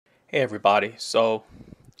Hey everybody.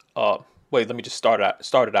 Uh, wait, let me just start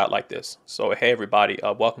it out like this. So, hey everybody,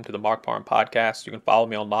 welcome to the Mark Parham podcast. You can follow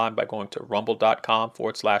me online by going to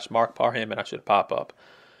rumble.com/Mark Parham, and I should pop up.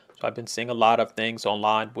 So, I've been seeing a lot of things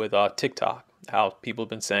online with TikTok. How people have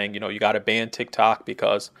been saying, you got to ban TikTok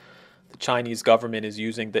because the Chinese government is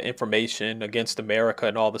using the information against America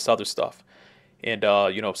and all this other stuff. And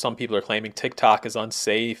some people are claiming TikTok is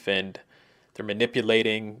unsafe and they're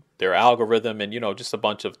manipulating their algorithm and just a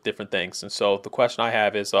bunch of different things. And so the question I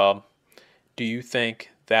have is, do you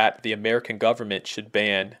think that the American government should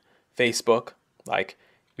ban Facebook? Like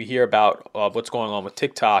we hear about what's going on with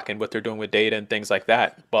TikTok and what they're doing with data and things like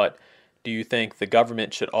that, but do you think the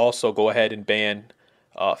government should also go ahead and ban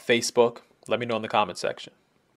Facebook? Let me know in the comment section.